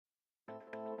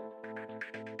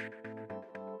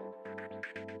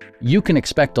You can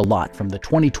expect a lot from the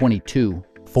 2022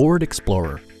 Ford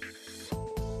Explorer.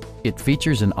 It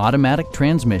features an automatic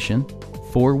transmission,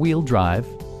 four-wheel drive,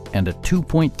 and a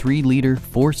 2.3-liter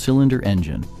four-cylinder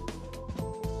engine.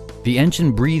 The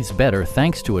engine breathes better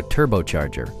thanks to a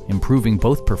turbocharger, improving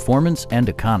both performance and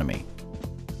economy.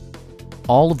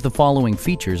 All of the following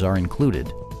features are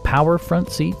included: power front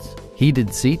seats,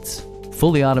 heated seats,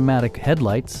 fully automatic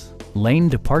headlights, lane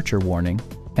departure warning,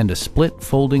 and a split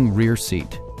folding rear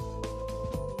seat.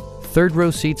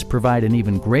 Third-row seats provide an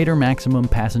even greater maximum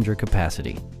passenger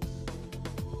capacity.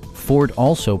 Ford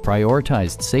also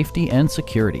prioritized safety and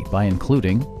security by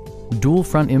including dual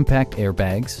front impact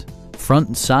airbags, front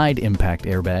and side impact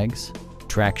airbags,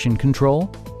 traction control,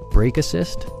 brake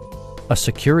assist, a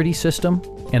security system,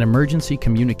 an emergency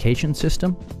communication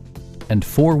system, and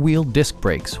four-wheel disc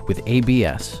brakes with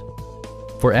ABS.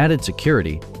 For added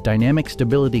security, dynamic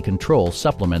stability control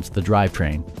supplements the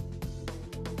drivetrain.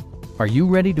 Are you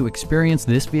ready to experience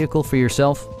this vehicle for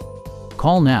yourself?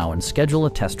 Call now and schedule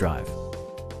a test drive.